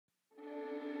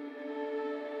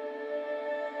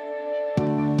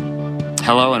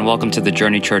Hello and welcome to the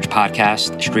Journey Church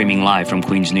podcast, streaming live from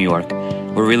Queens, New York.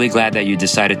 We're really glad that you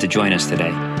decided to join us today.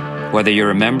 Whether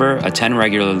you're a member, attend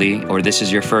regularly, or this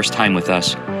is your first time with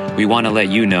us, we want to let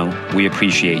you know we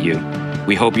appreciate you.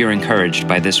 We hope you're encouraged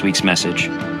by this week's message.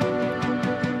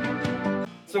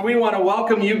 So we want to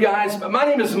welcome you guys. My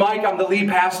name is Mike. I'm the lead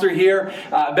pastor here.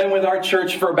 I've been with our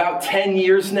church for about 10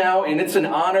 years now, and it's an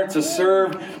honor to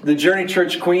serve the Journey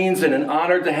Church Queens and an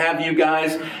honor to have you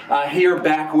guys here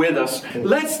back with us.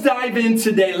 Let's dive in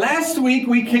today. Last week,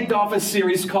 we kicked off a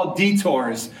series called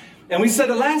Detours, and we said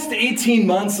the last 18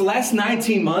 months, the last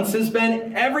 19 months has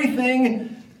been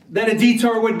everything that a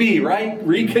detour would be, right?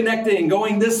 Reconnecting,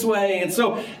 going this way. And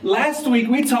so last week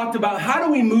we talked about how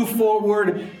do we move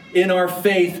forward in our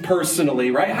faith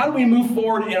personally, right? How do we move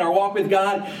forward in our walk with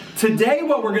God? Today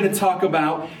what we're going to talk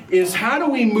about is how do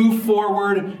we move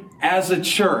forward as a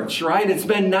church, right? It's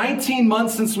been 19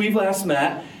 months since we've last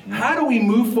met. How do we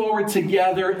move forward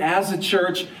together as a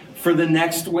church for the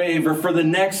next wave or for the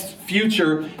next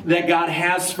future that God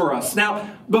has for us? Now,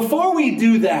 before we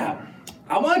do that,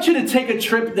 I want you to take a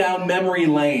trip down memory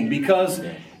lane, because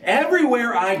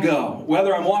everywhere I go,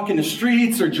 whether I'm walking the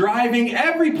streets or driving,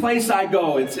 every place I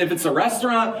go, if it's a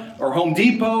restaurant or Home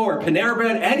Depot or Panera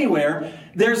Bread, anywhere,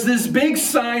 there's this big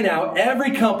sign out.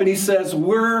 Every company says,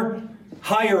 we're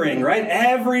hiring, right?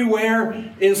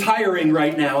 Everywhere is hiring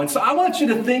right now. And so I want you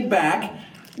to think back,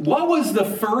 what was the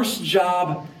first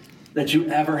job that you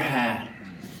ever had?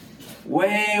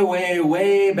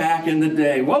 Way back in the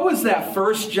day. What was that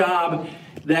first job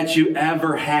that you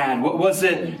ever had? What was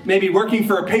it? Maybe working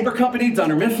for a paper company,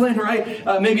 Dunder Mifflin, right?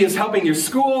 Maybe it was helping your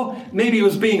school. Maybe it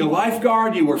was being a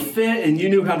lifeguard. You were fit and you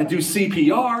knew how to do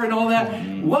CPR and all that.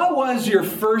 What was your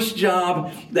first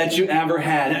job that you ever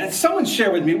had? Someone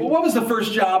share with me. Well, what was the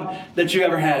first job that you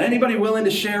ever had? Anybody willing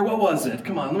to share? What was it?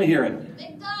 Come on, let me hear it.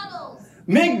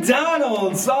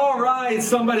 McDonald's, all right,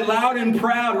 somebody loud and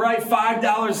proud, right?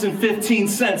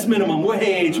 $5.15 minimum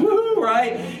wage, woohoo,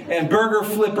 right? And burger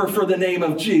flipper for the name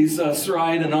of Jesus,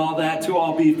 right? And all that, 2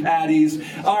 all beef patties.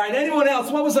 All right, anyone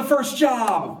else? What was the first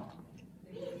job?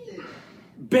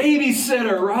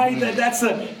 Babysitter, right? That's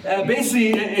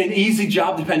basically an easy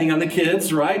job depending on the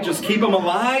kids, right? Just keep them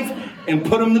alive and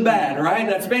put them to bed, right?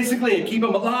 That's basically it. Keep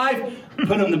them alive,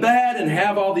 put them to bed, and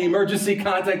have all the emergency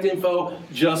contact info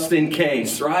just in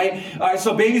case, right? All right,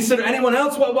 so babysitter. Anyone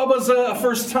else? What was a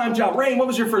first-time job? Rain, what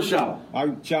was your first job? Our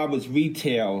job was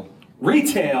retail.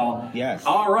 Retail? Yes.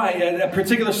 All right. A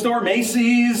particular store?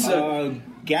 Macy's?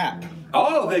 Gap.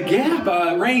 Oh, the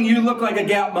Gap. Rain, you look like a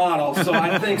Gap model, so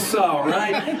I think so,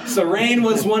 right? So Rain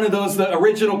was one of the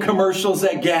original commercials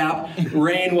at Gap.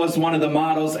 Rain was one of the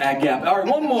models at Gap. All right,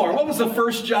 one more. What was the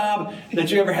first job that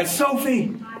you ever had?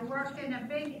 Sophie? I worked in a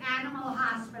big animal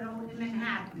hospital in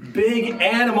Manhattan. Big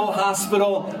animal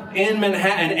hospital in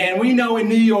Manhattan. And we know in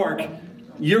New York,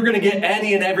 you're going to get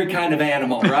any and every kind of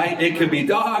animal, right? It could be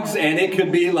dogs, and it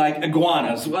could be like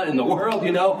iguanas. What in the world,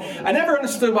 you know? I never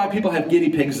understood why people have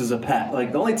guinea pigs as a pet.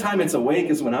 Like, the only time it's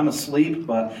awake is when I'm asleep,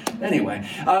 but anyway.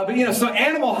 So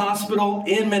animal hospital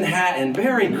in Manhattan,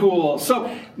 very cool.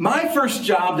 So my first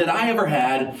job that I ever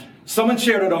had, someone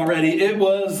shared it already. It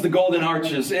was the Golden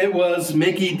Arches. It was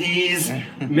Mickey D's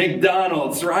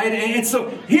McDonald's, right? And so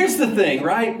here's the thing,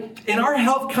 right? In our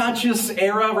health-conscious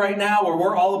era right now, where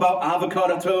we're all about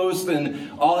avocado toast and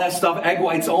all that stuff, egg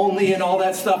whites only and all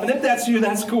that stuff, and if that's you,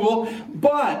 that's cool.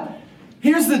 But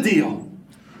here's the deal.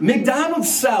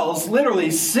 McDonald's sells literally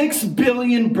 6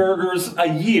 billion burgers a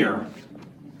year.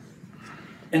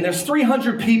 And there's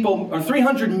 300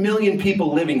 million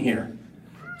people living here.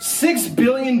 6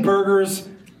 billion burgers,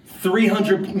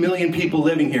 300 million people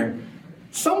living here.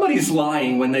 Somebody's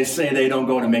lying when they say they don't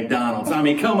go to McDonald's. I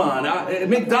mean, come on.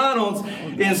 McDonald's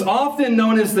is often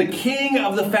known as the king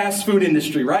of the fast food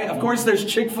industry, right? Of course, there's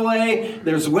Chick-fil-A,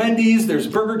 there's Wendy's, there's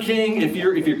Burger King. If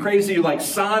you're crazy, you like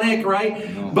Sonic,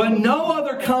 right? But no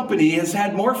other company has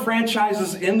had more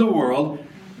franchises in the world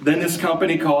than this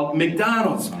company called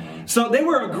McDonald's. So they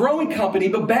were a growing company,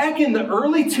 but back in the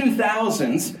early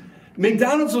 2000s,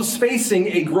 McDonald's was facing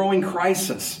a growing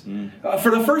crisis. For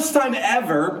the first time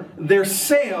ever, their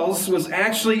sales was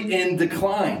actually in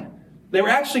decline. They were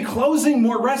actually closing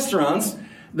more restaurants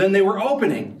than they were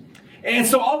opening. And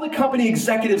so all the company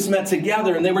executives met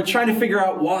together and they were trying to figure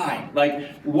out why.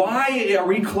 Like, why are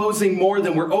we closing more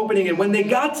than we're opening? And when they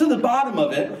got to the bottom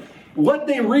of it, what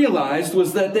they realized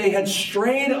was that they had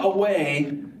strayed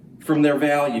away from their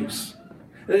values.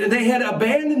 They had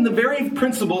abandoned the very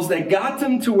principles that got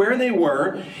them to where they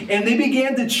were, and they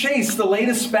began to chase the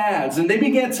latest fads. And they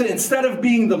began to, instead of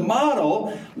being the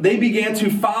model, they began to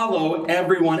follow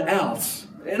everyone else.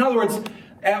 In other words,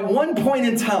 at one point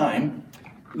in time,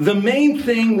 the main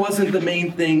thing wasn't the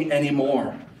main thing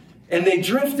anymore. And they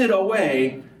drifted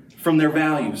away from their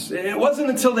values. It wasn't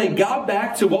until they got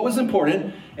back to what was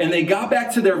important and they got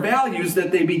back to their values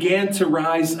that they began to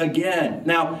rise again.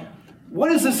 Now, what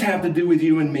does this have to do with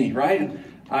you and me, right?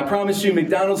 I promise you,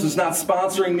 McDonald's is not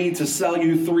sponsoring me to sell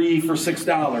you 3 for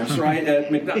 $6, right?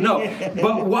 At McDonald's. No,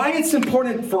 but why it's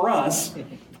important for us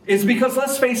is because,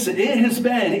 let's face it, it has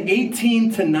been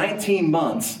 18 to 19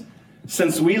 months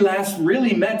since we last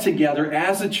really met together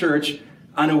as a church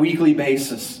on a weekly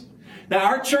basis. Now,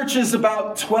 our church is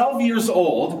about 12 years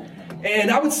old,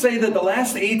 and I would say that the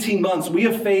last 18 months we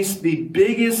have faced the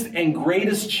biggest and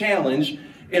greatest challenge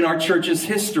in our church's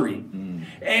history.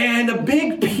 And a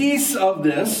big piece of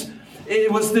this,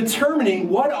 it was determining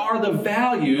what are the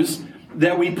values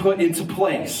that we put into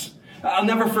place. I'll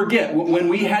never forget when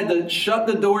we had to shut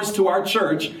the doors to our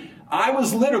church. I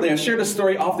share this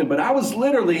story often, but I was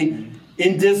literally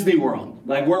in Disney World.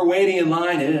 Like, we're waiting in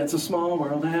line. It's a small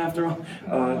world after all.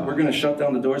 We're going to shut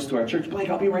down the doors to our church. Blake,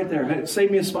 I'll be right there. Hey,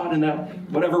 save me a spot in that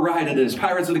whatever ride it is,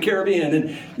 Pirates of the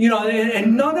Caribbean.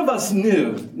 And none of us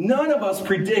knew, none of us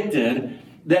predicted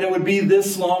that it would be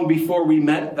this long before we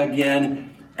met again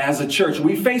as a church.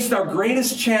 We faced our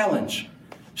greatest challenge,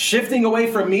 shifting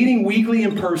away from meeting weekly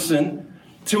in person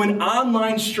to an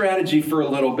online strategy for a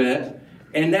little bit,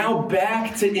 and now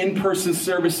back to in-person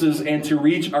services and to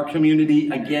reach our community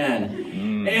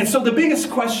again. And so the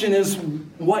biggest question is,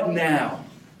 what now?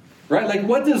 Right? Like,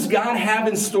 what does God have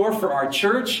in store for our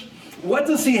church? What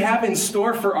does he have in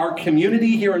store for our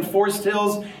community here in Forest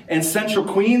Hills and Central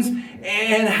Queens?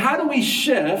 And how do we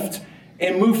shift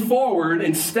and move forward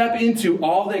and step into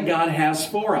all that God has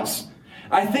for us?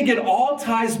 I think it all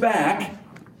ties back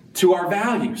to our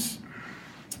values.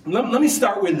 Let me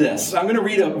start with this. I'm going to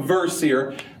read a verse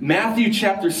here. Matthew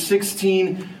chapter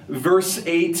 16, verse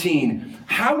 18.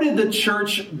 How did the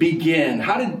church begin?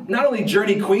 How did not only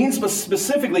Journey Queens, but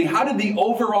specifically, how did the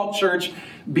overall church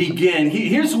begin?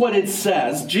 Here's what it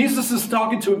says. Jesus is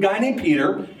talking to a guy named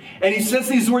Peter, and he says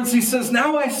these words. He says,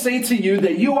 "Now I say to you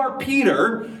that you are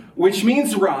Peter," which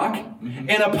means rock,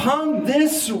 "and upon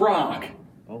this rock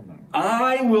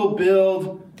I will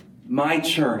build my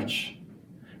church."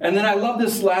 And then I love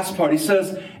this last part. He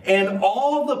says, "and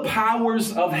all the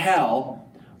powers of hell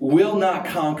will not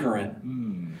conquer it."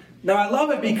 Now, I love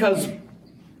it because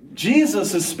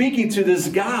Jesus is speaking to this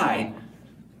guy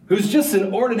who's just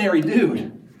an ordinary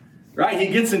dude, right?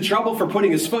 He gets in trouble for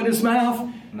putting his foot in his mouth.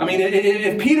 I mean,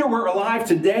 if Peter were alive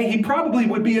today, he probably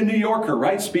would be a New Yorker,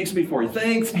 right? Speaks before he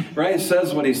thinks, right?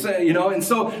 Says what he says, And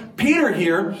so Peter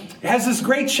here has this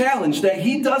great challenge that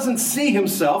he doesn't see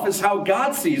himself as how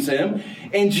God sees him.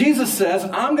 And Jesus says,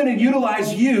 "I'm going to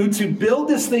utilize you to build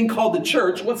this thing called the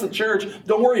church." What's the church?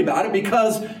 Don't worry about it,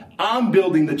 because I'm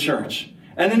building the church.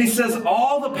 And then he says,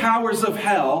 all the powers of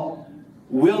hell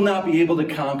will not be able to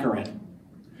conquer it.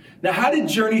 Now, how did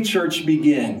Journey Church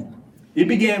begin? It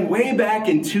began way back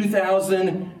in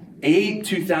 2008,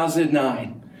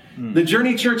 2009. The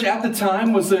Journey Church at the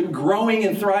time was a growing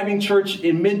and thriving church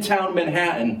in Midtown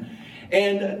Manhattan.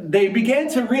 And they began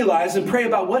to realize and pray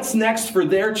about what's next for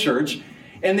their church.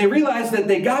 And they realized that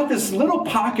they got this little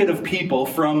pocket of people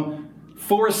from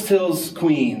Forest Hills,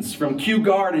 Queens, from Kew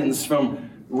Gardens, from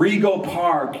Rego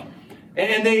Park.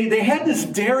 And they had this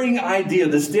daring idea,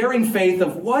 this daring faith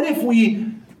of, what if we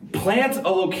plant a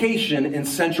location in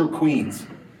Central Queens?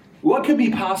 What could be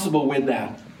possible with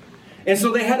that? And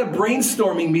so they had a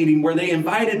brainstorming meeting where they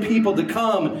invited people to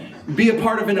come be a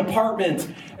part of an apartment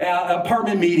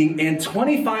meeting, and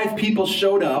 25 people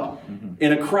showed up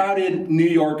in a crowded New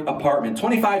York apartment.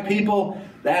 25 people,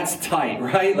 that's tight,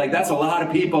 right? Like, that's a lot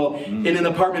of people in an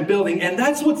apartment building. And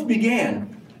that's what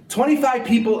began. 25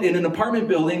 people in an apartment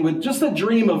building with just a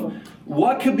dream of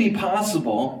what could be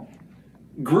possible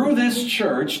grew this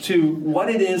church to what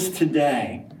it is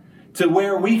today, to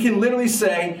where we can literally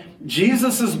say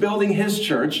Jesus is building his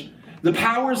church. The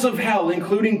powers of hell,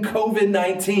 including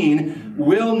COVID-19,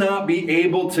 will not be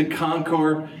able to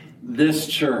conquer this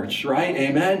church, right?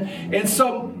 Amen? And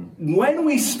so when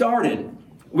we started,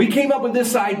 we came up with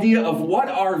this idea of what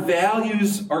our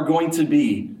values are going to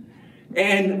be.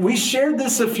 And we shared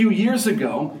this a few years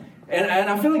ago, and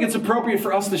I feel like it's appropriate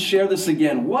for us to share this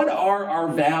again. What are our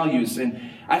values? And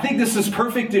I think this is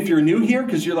perfect if you're new here,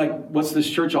 because you're like, what's this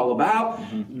church all about?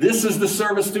 This is the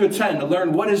service to attend, to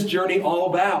learn what is Journey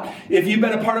all about. If you've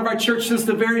been a part of our church since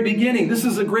the very beginning, this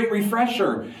is a great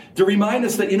refresher to remind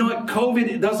us that,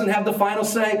 COVID doesn't have the final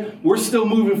say. We're still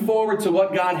moving forward to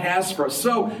what God has for us.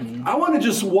 So I want to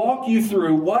just walk you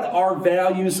through what our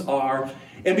values are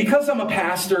And because I'm a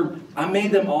pastor, I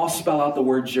made them all spell out the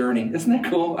word journey. Isn't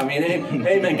that cool? I mean,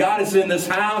 amen. God is in this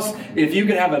house. If you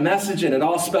could have a message and it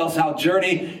all spells out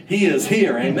journey, he is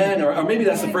here. Amen. Or maybe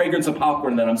that's the fragrance of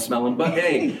popcorn that I'm smelling. But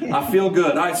hey, I feel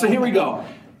good. All right, so here we go.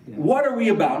 What are we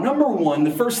about? Number one,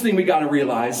 the first thing we got to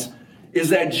realize is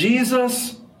that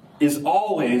Jesus is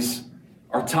always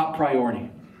our top priority.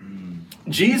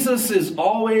 Jesus is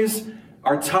always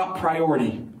our top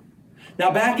priority.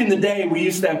 Now, back in the day, we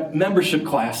used to have membership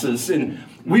classes, and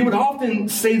we would often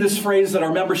say this phrase at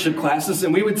our membership classes,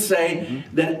 and we would say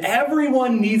that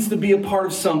everyone needs to be a part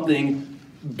of something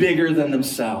bigger than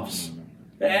themselves.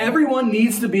 Everyone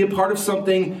needs to be a part of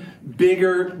something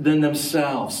bigger than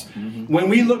themselves. When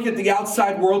we look at the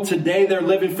outside world today, they're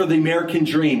living for the American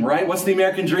dream, right? What's the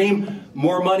American dream?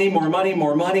 More money, more money,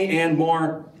 more money, and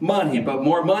more money. But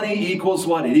more money equals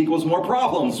what? It equals more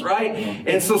problems, right?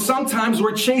 And so sometimes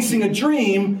we're chasing a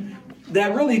dream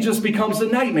that really just becomes a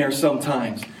nightmare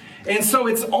sometimes. And so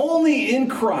it's only in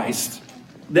Christ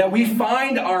that we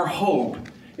find our hope.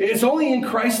 It's only in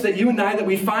Christ that you and I, that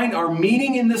we find our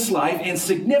meaning in this life and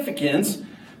significance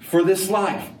for this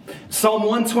life. Psalm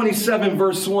 127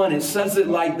 verse 1, it says it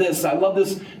like this. I love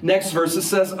this next verse. It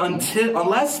says,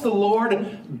 unless the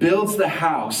Lord builds the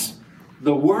house,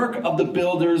 the work of the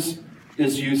builders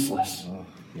is useless.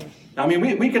 I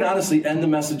mean, we can honestly end the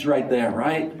message right there,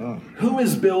 right? Who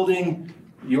is building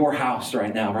your house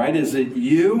right now, right? Is it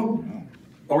you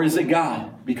or is it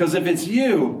God? Because if it's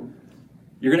you,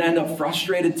 you're going to end up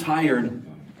frustrated, tired,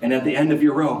 and at the end of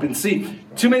your rope. And see,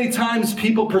 too many times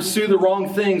people pursue the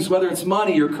wrong things, whether it's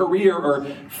money or career or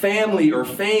family or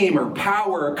fame or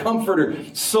power or comfort or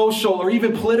social or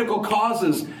even political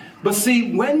causes. But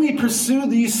see, when we pursue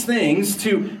these things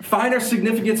to find our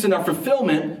significance and our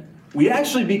fulfillment, we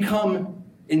actually become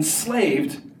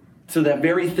enslaved to that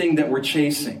very thing that we're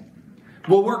chasing.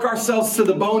 We'll work ourselves to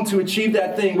the bone to achieve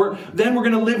that thing. Then we're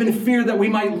going to live in fear that we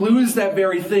might lose that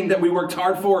very thing that we worked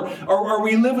hard for. Or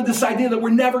we live with this idea that we're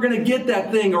never going to get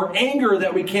that thing, or anger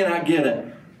that we cannot get it.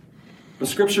 The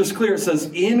scripture is clear. It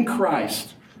says, in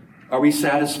Christ are we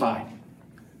satisfied.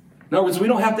 In other words, we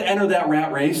don't have to enter that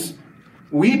rat race.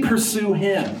 We pursue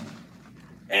him.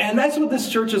 And that's what this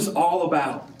church is all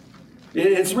about.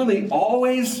 It's really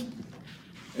always,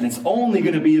 and it's only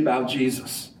going to be about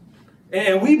Jesus.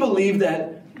 And we believe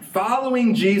that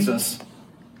following Jesus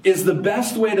is the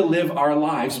best way to live our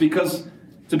lives because,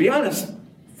 to be honest,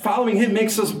 following him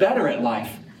makes us better at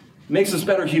life. It makes us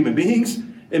better human beings.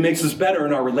 It makes us better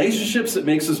in our relationships. It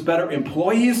makes us better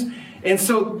employees. And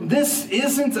so this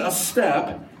isn't a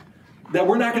step that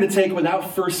we're not going to take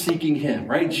without first seeking him,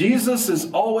 right? Jesus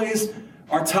is always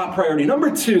our top priority.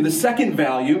 Number two, the second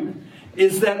value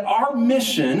is that our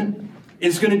mission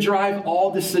is going to drive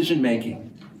all decision making.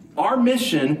 Our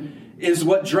mission is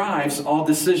what drives all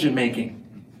decision making.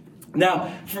 Now,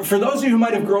 for those of you who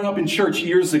might have grown up in church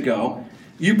years ago,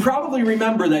 you probably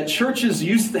remember that churches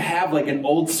used to have like an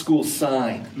old school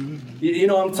sign. You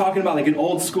know, I'm talking about like an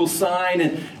old school sign,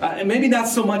 and maybe not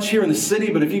so much here in the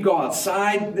city, but if you go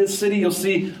outside this city, you'll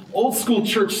see old school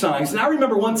church signs. And I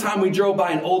remember one time we drove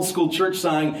by an old school church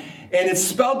sign, and it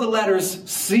spelled the letters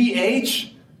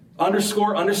CH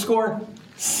 __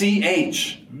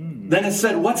 CH. Then it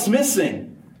said, what's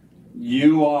missing?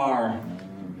 You are.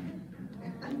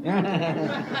 You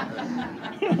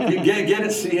get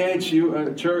it?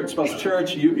 CH, church, spells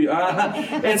church.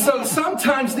 And so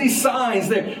sometimes these signs,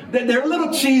 they're a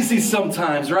little cheesy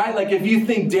sometimes, right? Like if you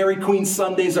think Dairy Queen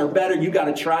Sundays are better, you got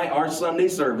to try our Sunday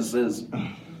services.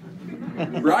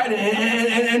 Right?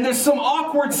 And there's some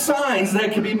awkward signs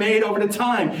that can be made over the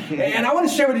time. And I want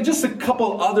to share with you just a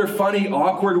couple other funny,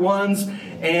 awkward ones.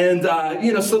 And,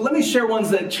 so let me share ones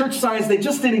that church signs, they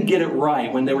just didn't get it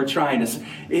right when they were trying this.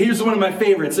 Here's one of my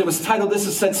favorites. It was titled, it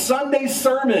said, Sunday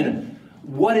Sermon,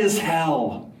 What is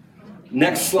Hell?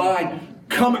 Next slide,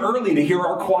 come early to hear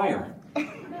our choir.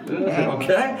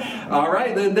 Okay, all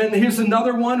right, then here's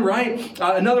another one, right?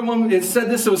 Another one, it said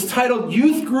this, it was titled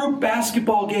Youth Group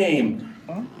Basketball Game.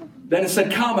 Then it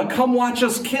said, come watch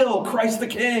us kill Christ the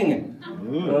King.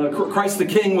 Christ the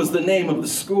King was the name of the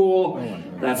school.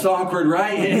 That's awkward,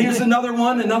 right? Here's another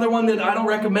one that I don't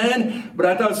recommend, but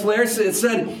I thought it was hilarious. It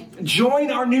said,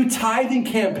 join our new tithing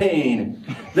campaign.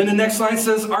 Then the next line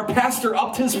says, our pastor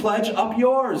upped his pledge, up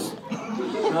yours.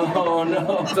 Oh,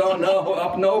 no, don't know,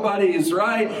 up nobody's,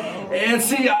 right? And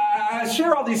see, I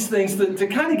share all these things to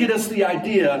kind of get us the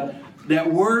idea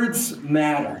that words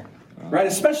matter. Right?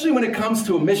 Especially when it comes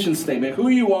to a mission statement, who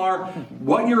you are,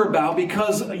 what you're about,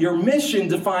 because your mission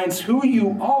defines who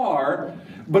you are,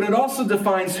 but it also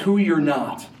defines who you're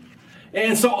not.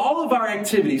 And so all of our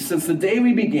activities since the day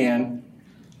we began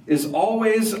is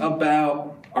always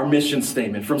about our mission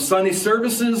statement. From Sunday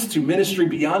services to ministry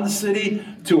beyond the city,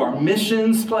 to our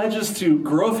missions pledges, to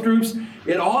growth groups,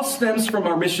 it all stems from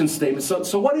our mission statement.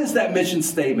 So what is that mission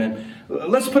statement?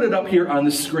 Let's put it up here on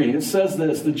the screen. It says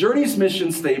this: the Journey's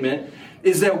mission statement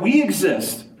is that we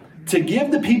exist to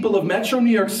give the people of Metro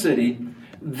New York City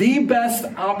the best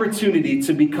opportunity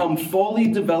to become fully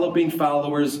developing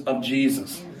followers of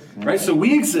Jesus. Right? So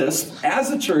we exist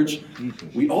as a church,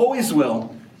 we always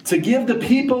will, to give the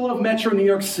people of Metro New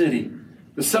York City,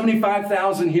 the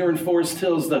 75,000 here in Forest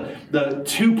Hills, the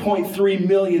 2.3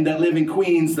 million that live in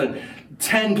Queens, the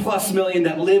 10 plus million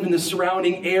that live in the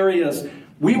surrounding areas,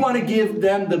 we want to give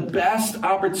them the best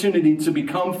opportunity to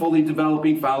become fully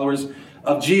developing followers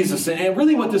of Jesus. And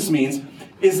really what this means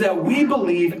is that we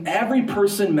believe every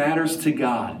person matters to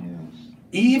God,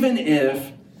 even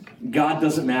if God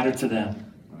doesn't matter to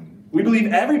them. We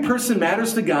believe every person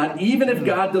matters to God, even if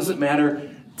God doesn't matter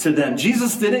to them.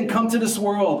 Jesus didn't come to this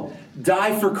world,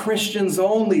 die for Christians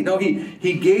only. No,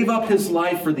 he gave up his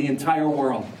life for the entire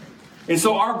world. And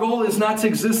so our goal is not to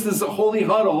exist as a holy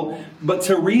huddle, but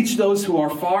to reach those who are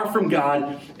far from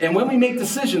God. And when we make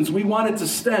decisions, we want it to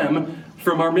stem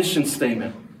from our mission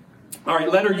statement. All right,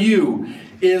 letter U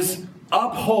is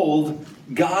uphold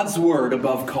God's word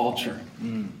above culture.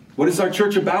 What is our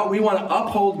church about? We want to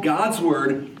uphold God's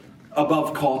word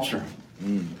above culture.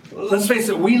 Let's face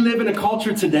it, we live in a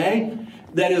culture today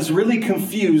that is really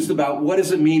confused about what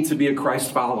does it mean to be a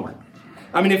Christ follower.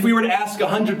 I mean, if we were to ask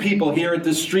 100 people here at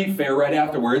this street fair right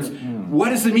afterwards, what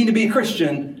does it mean to be a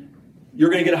Christian? You're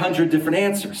going to get 100 different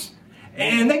answers.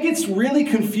 And that gets really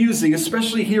confusing,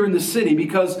 especially here in the city,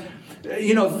 because,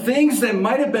 things that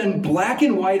might have been black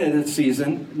and white at a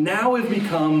season now have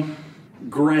become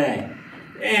gray.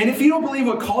 And if you don't believe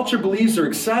what culture believes or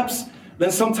accepts, then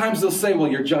sometimes they'll say, well,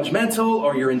 you're judgmental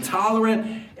or you're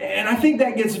intolerant. And I think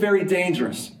that gets very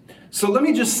dangerous. So let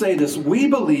me just say this. We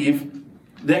believe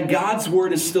that God's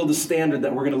word is still the standard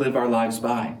that we're going to live our lives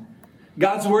by.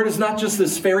 God's word is not just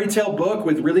this fairy tale book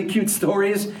with really cute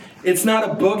stories. It's not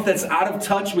a book that's out of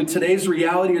touch with today's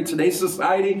reality or today's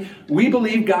society. We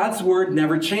believe God's word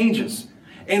never changes.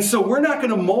 And so we're not going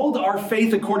to mold our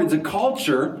faith according to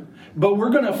culture, but we're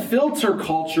going to filter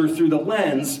culture through the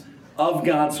lens of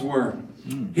God's word.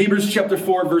 Hebrews chapter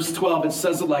 4, verse 12, it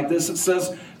says it like this. It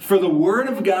says, for the word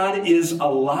of God is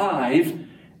alive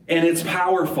and it's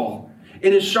powerful.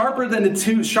 It is sharper than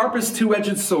the sharpest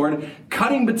two-edged sword,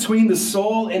 cutting between the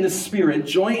soul and the spirit,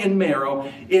 joint and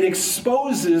marrow. It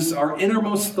exposes our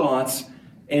innermost thoughts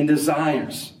and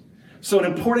desires. So an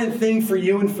important thing for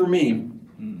you and for me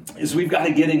is we've got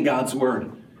to get in God's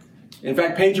word. In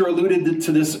fact, Pedro alluded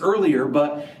to this earlier,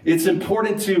 but it's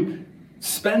important to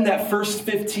spend that first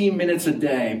 15 minutes a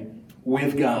day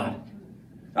with God.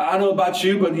 I don't know about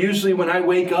you, but usually when I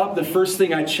wake up, the first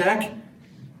thing I check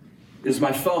is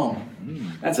my phone.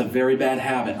 That's a very bad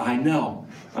habit. I know.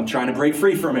 I'm trying to break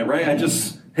free from it, right? I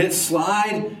just hit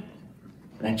slide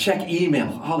and I check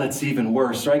email. Oh, that's even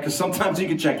worse, right? Because sometimes you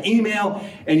can check email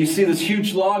and you see this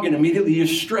huge log and immediately you're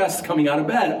stressed coming out of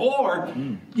bed. Or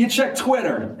you check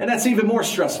Twitter and that's even more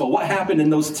stressful. What happened in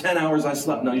those 10 hours I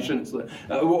slept? No, you shouldn't sleep.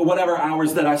 Whatever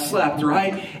hours that I slept,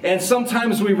 right? And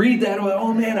sometimes we read that and we're like,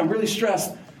 oh man, I'm really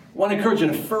stressed. I want to encourage you,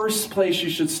 the first place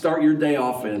you should start your day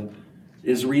off in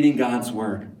is reading God's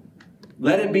word.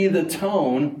 Let it be the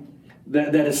tone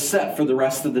that is set for the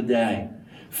rest of the day.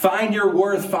 Find your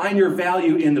worth, find your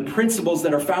value in the principles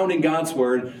that are found in God's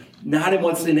word, not in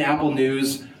what's in Apple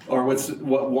News or what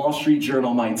Wall Street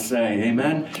Journal might say.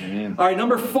 Amen? Amen. All right,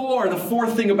 number 4, the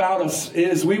fourth thing about us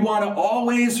is we want to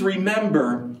always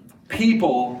remember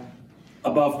people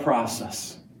above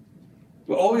process.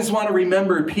 We always want to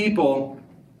remember people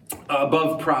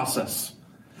above process.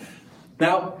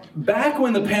 Now, back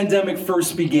when the pandemic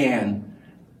first began,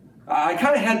 I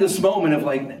kind of had this moment of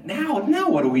like, now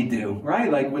what do we do, right?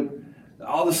 Like,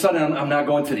 all of a sudden, I'm not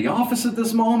going to the office at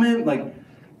this moment. Like,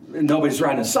 nobody's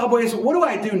riding the subways. What do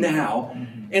I do now?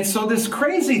 And so this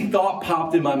crazy thought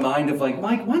popped in my mind of like,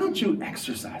 Mike, why don't you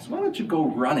exercise? Why don't you go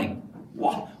running?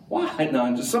 Why?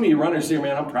 No, just some of you runners here,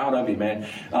 man, I'm proud of you, man.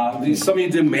 Some of you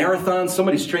do marathons.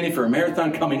 Somebody's training for a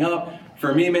marathon coming up.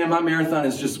 For me, man, my marathon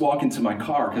is just walking to my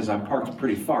car because I'm parked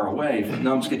pretty far away.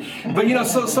 No, I'm just kidding. But,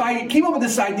 so I came up with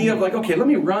this idea of like, okay, let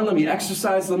me run, let me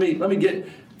exercise, let me get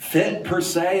fit per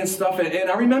se and stuff. And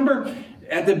I remember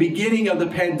at the beginning of the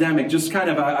pandemic, just kind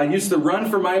of, I used to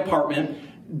run from my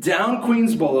apartment down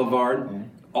Queens Boulevard,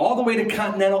 all the way to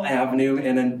Continental Avenue,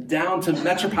 and then down to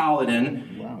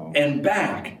Metropolitan and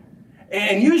back.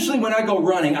 And usually when I go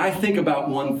running, I think about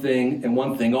one thing and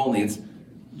one thing only. It's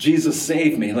Jesus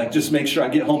save me, like just make sure I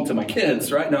get home to my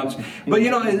kids, right? Now, but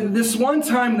this one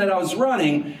time that I was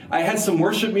running, I had some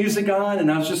worship music on,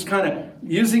 and I was just kind of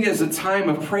using it as a time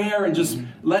of prayer and just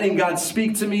letting God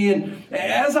speak to me. And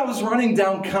as I was running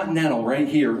down Continental right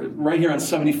here on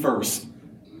 71st,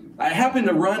 I happened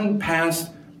to run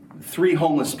past 3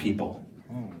 homeless people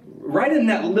right in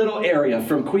that little area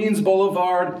from Queens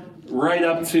Boulevard right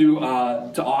up to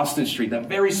Austin Street, that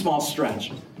very small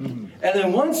stretch. And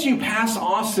then once you pass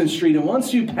Austin Street and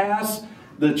once you pass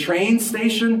the train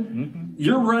station,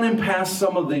 you're running past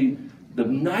some of the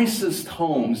nicest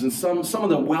homes and some of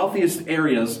the wealthiest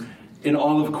areas in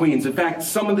all of Queens. In fact,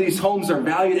 some of these homes are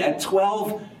valued at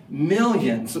 $12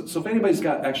 million. So if anybody's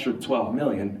got extra $12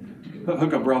 million,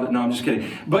 hook up, brother. No, I'm just kidding.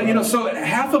 But, so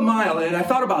half a mile, and I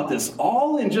thought about this,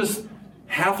 all in just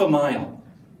half a mile.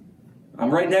 I'm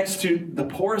right next to the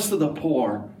poorest of the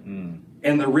poor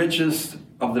and the richest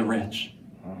of the rich.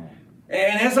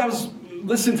 And as I was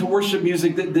listening to worship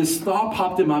music, this thought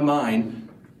popped in my mind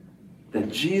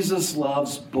that Jesus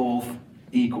loves both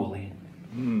equally.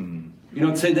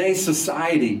 Today's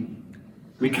society,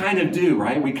 we kind of do,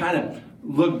 right? We kind of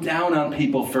look down on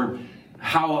people for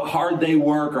how hard they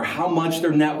work or how much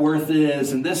their net worth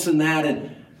is and this and that.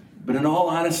 But in all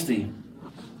honesty,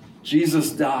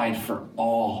 Jesus died for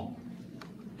all.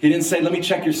 He didn't say, let me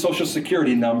check your social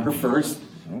security number first.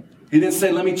 He didn't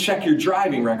say, let me check your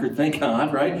driving record, thank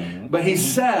God, right? But he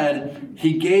said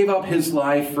he gave up his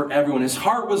life for everyone. His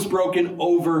heart was broken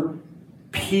over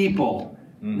people,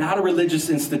 not a religious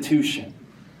institution.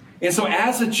 And so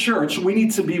as a church, we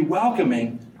need to be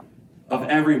welcoming of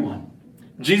everyone.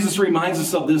 Jesus reminds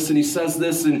us of this, and he says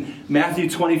this in Matthew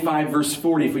 25, verse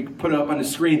 40. If we could put it up on the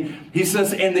screen. He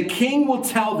says, and the king will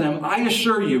tell them, I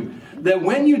assure you, that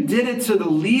when you did it to the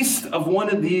least of one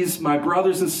of these, my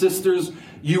brothers and sisters,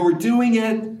 you were doing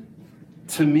it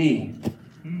to me.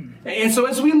 And so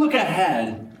as we look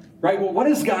ahead, right, well, what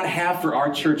does God have for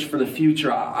our church for the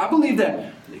future? I believe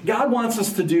that God wants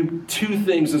us to do 2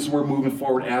 things as we're moving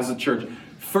forward as a church.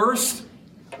 First,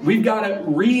 we've got to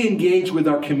re-engage with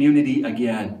our community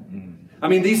again. I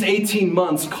mean, these 18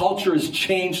 months, culture has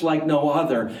changed like no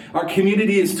other. Our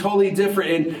community is totally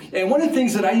different. And one of the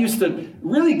things that I used to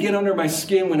really get under my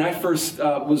skin when I first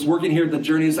was working here at the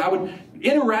Journey is I would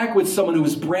interact with someone who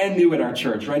was brand new at our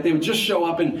church, right? They would just show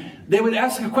up and they would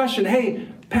ask a question, hey,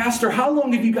 Pastor, how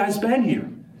long have you guys been here?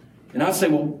 And I'd say,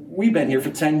 well, we've been here for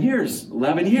 10 years,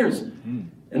 11 years.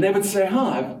 And they would say,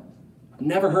 I've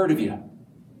never heard of you.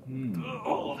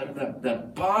 Oh,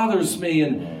 that bothers me.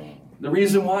 And the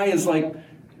reason why is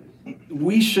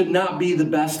we should not be the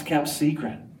best kept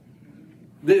secret.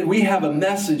 We have a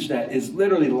message that is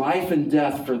literally life and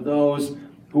death for those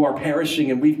who are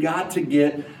perishing, and we've got to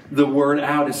get the word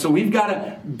out. And so we've got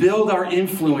to build our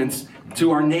influence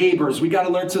to our neighbors. We got to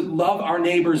learn to love our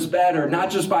neighbors better,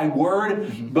 not just by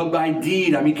word, but by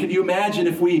deed. I mean, can you imagine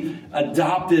if we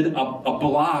adopted a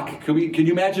block? Can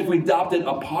you imagine if we adopted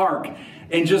a park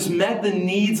and just met the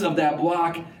needs of that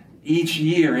block each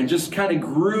year and just kind of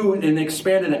grew and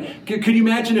expanded it? Could you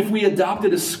imagine if we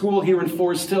adopted a school here in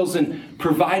Forest Hills and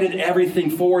provided everything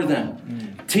for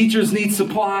them? Teachers need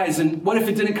supplies, and what if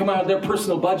it didn't come out of their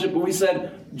personal budget, but we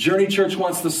said, Journey Church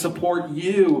wants to support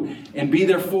you and be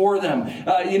there for them.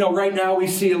 Right now we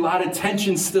see a lot of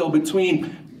tension still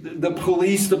between the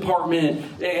police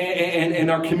department and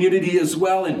our community as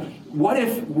well. And what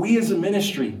if we as a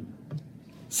ministry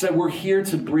said we're here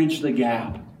to bridge the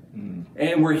gap?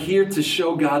 And we're here to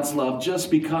show God's love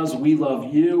just because we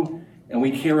love you and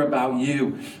we care about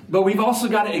you. But we've also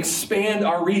got to expand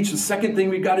our reach. The second thing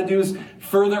we've got to do is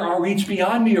further our reach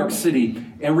beyond New York City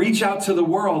and reach out to the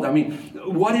world. I mean,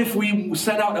 what if we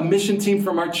sent out a mission team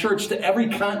from our church to every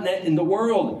continent in the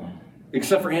world?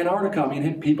 Except for Antarctica. I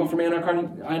mean, people from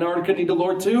Antarctica need the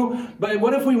Lord too. But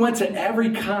what if we went to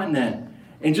every continent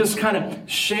and just kind of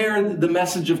share the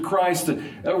message of Christ?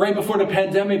 Right before the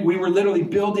pandemic, we were literally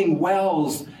building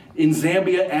wells in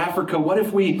Zambia, Africa. What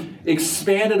if we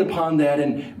expanded upon that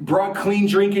and brought clean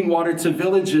drinking water to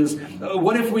villages?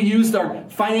 What if we used our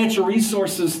financial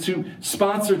resources to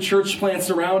sponsor church plants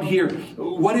around here?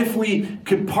 What if we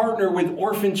could partner with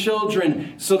orphan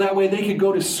children so that way they could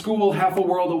go to school half a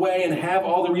world away and have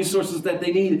all the resources that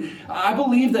they need? I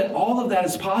believe that all of that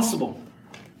is possible.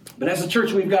 But as a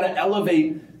church, we've got to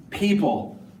elevate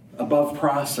people above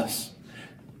process.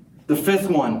 The fifth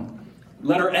one,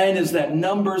 letter N, is that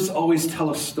numbers always tell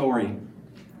a story.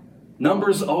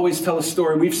 Numbers always tell a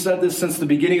story. We've said this since the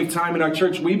beginning of time in our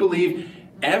church. We believe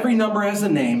every number has a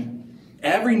name,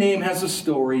 every name has a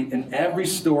story, and every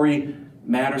story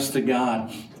matters to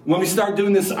God. When we started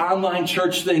doing this online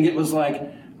church thing, it was like,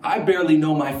 I barely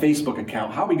know my Facebook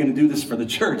account. How are we going to do this for the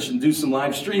church and do some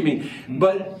live streaming?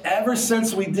 But ever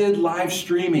since we did live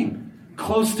streaming,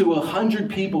 close to 100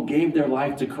 people gave their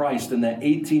life to Christ in that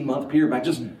 18-month period by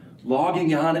just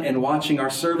logging on and watching our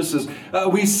services.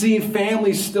 We've seen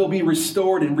families still be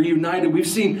restored and reunited. We've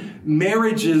seen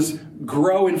marriages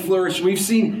grow and flourish. We've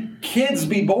seen kids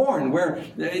be born where,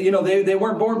 they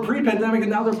weren't born pre-pandemic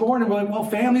and now they're born. And we're like, well,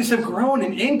 families have grown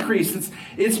and increased.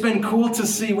 It's been cool to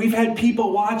see. We've had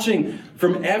people watching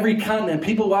from every continent,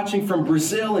 people watching from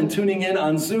Brazil and tuning in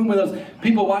on Zoom with us,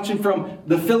 people watching from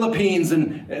the Philippines.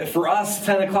 And for us,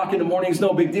 10 o'clock in the morning is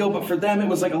no big deal, but for them it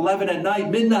was like 11 at night,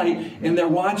 midnight, and they're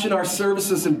watching our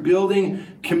services and building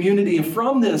community. And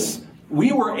from this,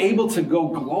 we were able to go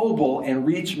global and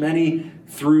reach many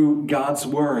through God's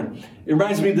word. It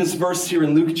reminds me of this verse here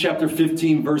in Luke chapter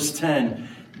 15, verse 10.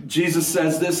 Jesus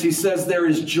says this. He says, there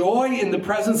is joy in the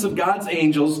presence of God's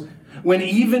angels when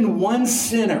even one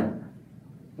sinner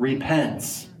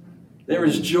repents. There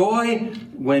is joy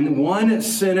when one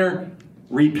sinner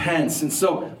repents. And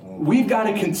so we've got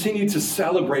to continue to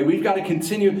celebrate. We've got to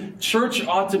continue. Church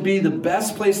ought to be the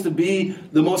best place to be,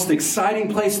 the most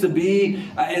exciting place to be.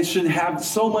 It should have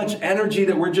so much energy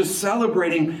that we're just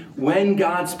celebrating when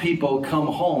God's people come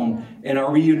home and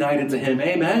are reunited to Him.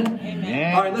 Amen?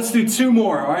 Amen. All right, let's do two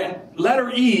more. All right,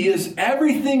 letter E is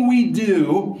everything we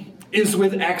do is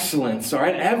with excellence. All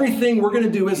right, everything we're going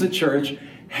to do as a church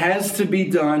has to be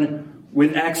done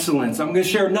with excellence. I'm going to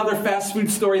share another fast food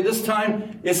story. This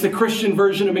time, it's the Christian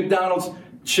version of McDonald's,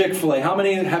 Chick-fil-A. How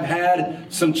many have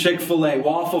had some Chick-fil-A?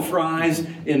 Waffle fries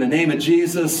in the name of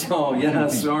Jesus. Oh,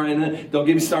 yes. All right. Don't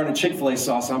get me started on Chick-fil-A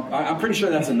sauce. I'm pretty sure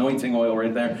that's anointing oil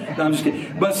right there. No, I'm just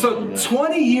kidding. But so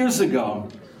 20 years ago,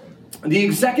 the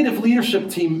executive leadership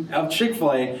team of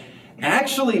Chick-fil-A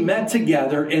actually met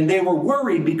together, and they were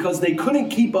worried because they couldn't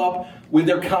keep up with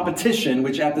their competition,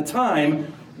 which at the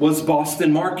time was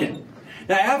Boston Market.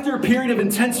 Now, after a period of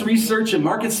intense research and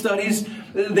market studies,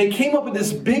 they came up with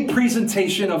this big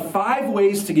presentation of 5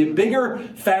 ways to get bigger,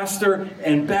 faster,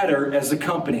 and better as a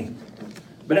company.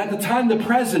 But at the time, the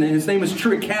president, his name was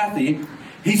Truett Cathy,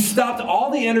 he stopped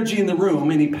all the energy in the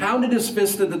room and he pounded his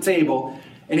fist at the table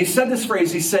and he said this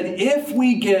phrase. He said, if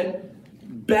we get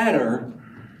better,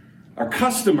 our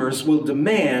customers will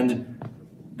demand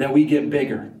that we get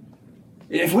bigger.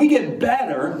 If we get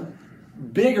better,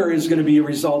 bigger is going to be a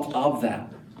result of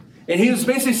that. And he was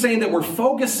basically saying that we're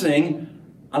focusing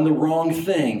on the wrong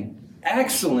thing.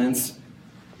 Excellence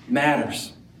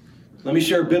matters. Let me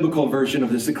share a biblical version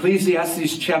of this.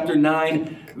 Ecclesiastes chapter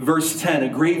 9, verse 10. A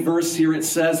great verse here. It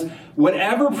says,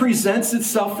 whatever presents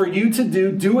itself for you to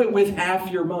do, do it with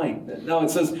half your might. No, it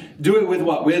says, do it with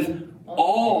what? With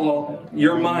all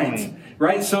your might.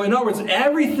 Right? So in other words,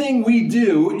 everything we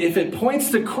do, if it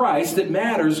points to Christ, it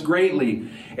matters greatly.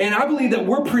 And I believe that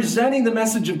we're presenting the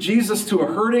message of Jesus to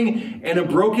a hurting and a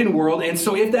broken world. And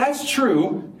so if that's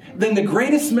true, then the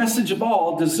greatest message of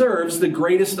all deserves the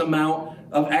greatest amount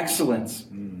of excellence.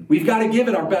 We've got to give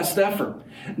it our best effort.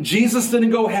 Jesus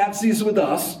didn't go halvesies with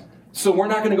us, so we're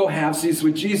not going to go halvesies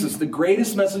with Jesus. The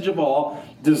greatest message of all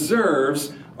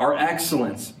deserves our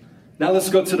excellence. Now let's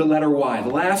go to the letter Y. The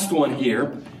last one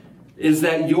here is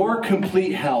that your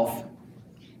complete health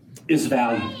is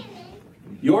valued.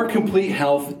 Your complete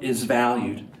health is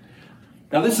valued.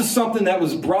 Now, this is something that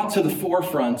was brought to the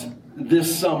forefront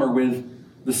this summer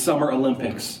with the Summer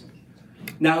Olympics.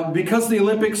 Now, because the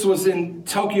Olympics was in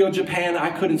Tokyo, Japan,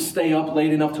 I couldn't stay up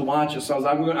late enough to watch it. So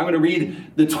I'm going to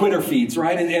read the Twitter feeds,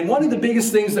 right? And one of the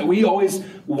biggest things that we always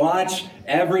watch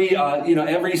every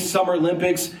Summer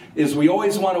Olympics is we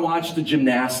always want to watch the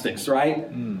gymnastics, right?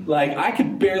 Like, I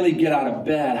could barely get out of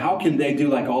bed. How can they do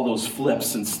like all those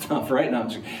flips and stuff, right? Now,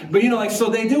 but so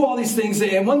they do all these things.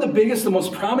 And one of the biggest, the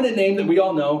most prominent name that we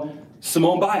all know,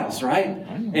 Simone Biles, right?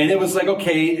 And it was like,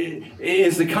 okay,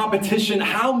 is the competition,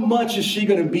 how much is she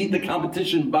going to beat the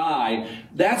competition by?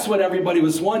 That's what everybody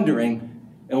was wondering.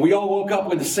 And we all woke up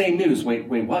with the same news. Wait,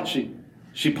 what?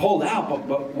 She pulled out,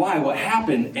 but why? What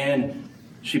happened? And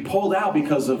she pulled out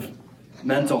because of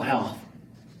mental health.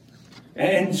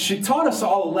 And she taught us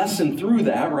all a lesson through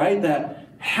that, right? That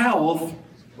health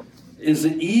is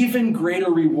an even greater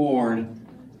reward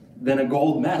than a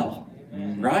gold medal.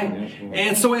 Right?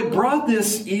 And so it brought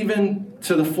this even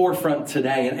to the forefront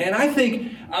today. And I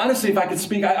think, honestly, if I could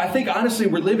speak, I think, honestly,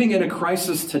 we're living in a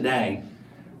crisis today,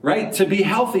 right? To be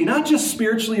healthy, not just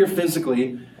spiritually or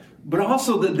physically, but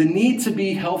also the need to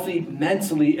be healthy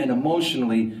mentally and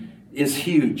emotionally is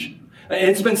huge.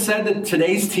 It's been said that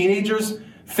today's teenagers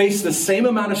face the same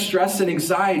amount of stress and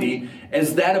anxiety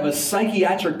as that of a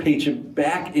psychiatric patient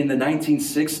back in the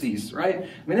 1960s, right?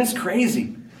 I mean, that's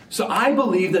crazy. So I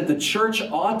believe that the church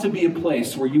ought to be a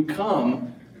place where you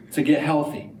come to get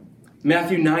healthy.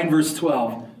 Matthew 9, verse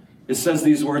 12, it says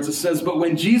these words. It says, "But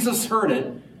when Jesus heard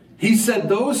it, he said,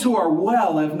 'Those who are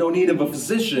well have no need of a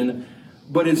physician,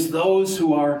 but it's those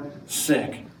who are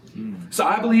sick.'" So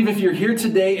I believe if you're here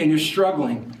today and you're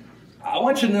struggling, I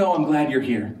want you to know I'm glad you're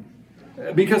here.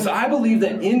 Because I believe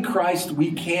that in Christ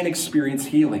we can experience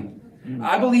healing.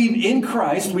 I believe in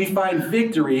Christ we find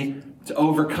victory to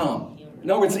overcome. In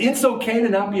other words, it's okay to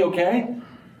not be okay,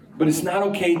 but it's not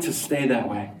okay to stay that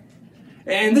way.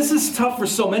 And this is tough for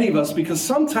so many of us because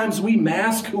sometimes we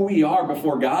mask who we are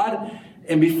before God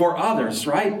and before others,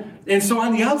 right? And so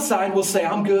on the outside, we'll say,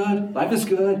 I'm good, life is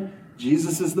good,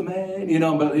 Jesus is the man,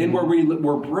 but inwardly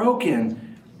we're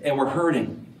broken and we're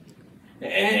hurting.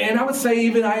 And I would say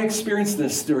even I experienced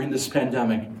this during this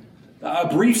pandemic. A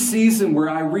brief season where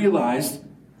I realized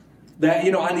that,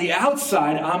 on the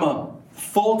outside, I'm a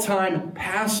full-time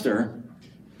pastor,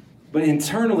 but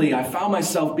internally I found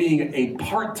myself being a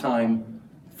part-time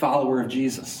follower of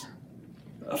Jesus.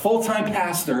 A full-time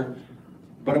pastor,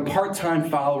 but a part-time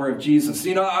follower of Jesus.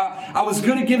 I was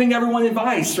good at giving everyone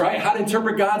advice, right? How to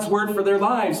interpret God's word for their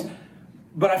lives,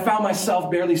 but I found myself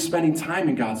barely spending time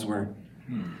in God's word.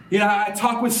 I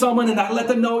talk with someone and I let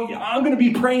them know, I'm going to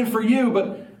be praying for you,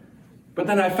 but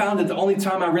then I found that the only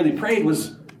time I really prayed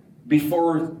was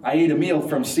before I ate a meal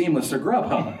from Seamless or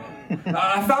Grubhub.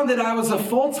 I found that I was a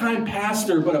full-time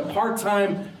pastor, but a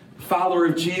part-time follower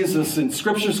of Jesus. And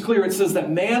Scripture's clear. It says that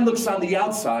man looks on the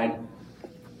outside,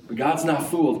 but God's not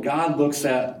fooled. God looks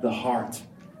at the heart.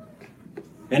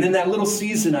 And in that little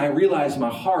season, I realized my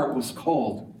heart was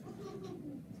cold.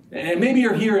 And maybe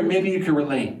you're here and maybe you can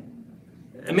relate.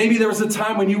 And maybe there was a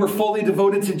time when you were fully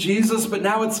devoted to Jesus, but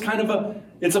now it's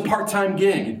it's a part-time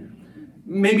gig.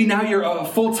 Maybe now you're a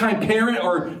full-time parent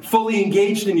or fully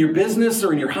engaged in your business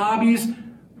or in your hobbies,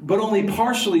 but only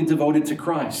partially devoted to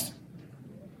Christ.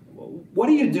 What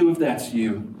do you do if that's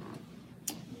you?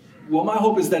 Well, my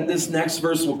hope is that this next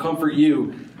verse will comfort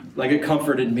you like it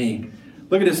comforted me.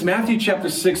 Look at this. Matthew chapter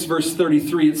 6, verse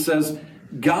 33. It says,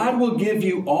 "God will give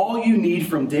you all you need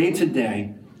from day to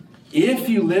day if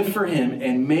you live for him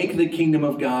and make the kingdom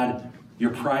of God your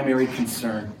primary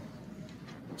concern."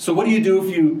 So what do you do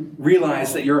if you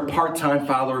realize that you're a part-time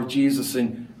follower of Jesus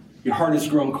and your heart has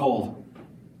grown cold?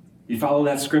 You follow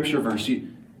that scripture verse.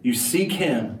 You seek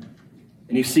him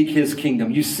and you seek his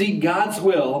kingdom. You seek God's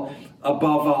will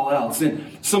above all else. And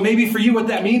so maybe for you what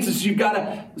that means is you've got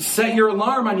to set your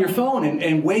alarm on your phone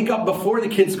and wake up before the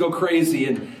kids go crazy.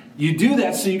 And you do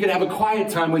that so you can have a quiet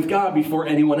time with God before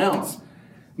anyone else.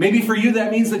 Maybe for you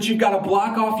that means that you've got to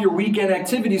block off your weekend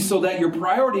activities so that your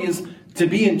priority is to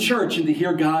be in church and to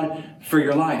hear God for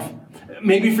your life.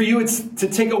 Maybe for you it's to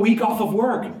take a week off of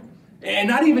work and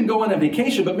not even go on a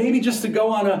vacation, but maybe just to go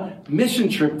on a mission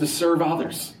trip to serve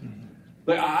others.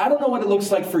 But I don't know what it looks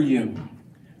like for you,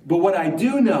 but what I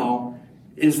do know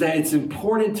is that it's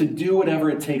important to do whatever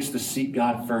it takes to seek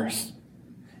God first.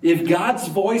 If God's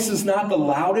voice is not the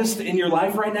loudest in your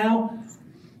life right now,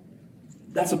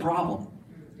 that's a problem.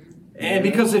 And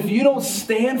because if you don't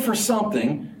stand for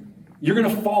something, you're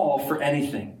going to fall for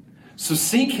anything. So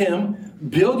seek him,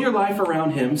 build your life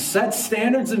around him, set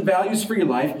standards and values for your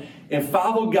life, and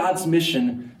follow God's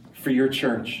mission for your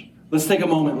church. Let's take a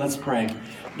moment. Let's pray.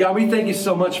 God, we thank you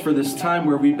so much for this time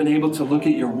where we've been able to look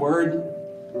at your word.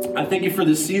 I thank you for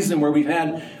this season where we've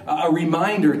had a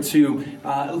reminder to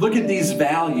look at these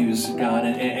values, God,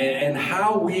 and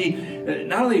how we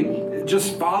not only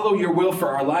just follow your will for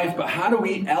our life, but how do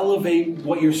we elevate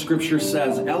what your scripture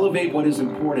says, elevate what is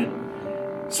important.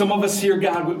 Some of us here,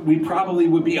 God, we probably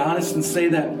would be honest and say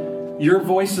that your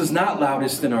voice is not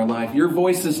loudest in our life. Your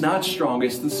voice is not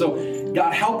strongest. And so,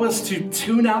 God, help us to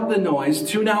tune out the noise,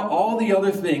 tune out all the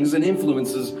other things and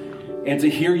influences, and to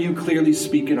hear you clearly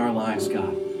speak in our lives,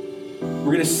 God.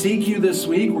 We're going to seek you this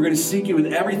week. We're going to seek you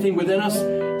with everything within us.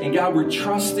 And God, we're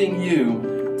trusting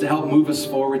you to help move us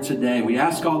forward today. We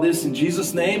ask all this in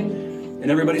Jesus' name.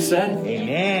 And everybody said,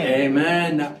 Amen.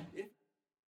 Amen.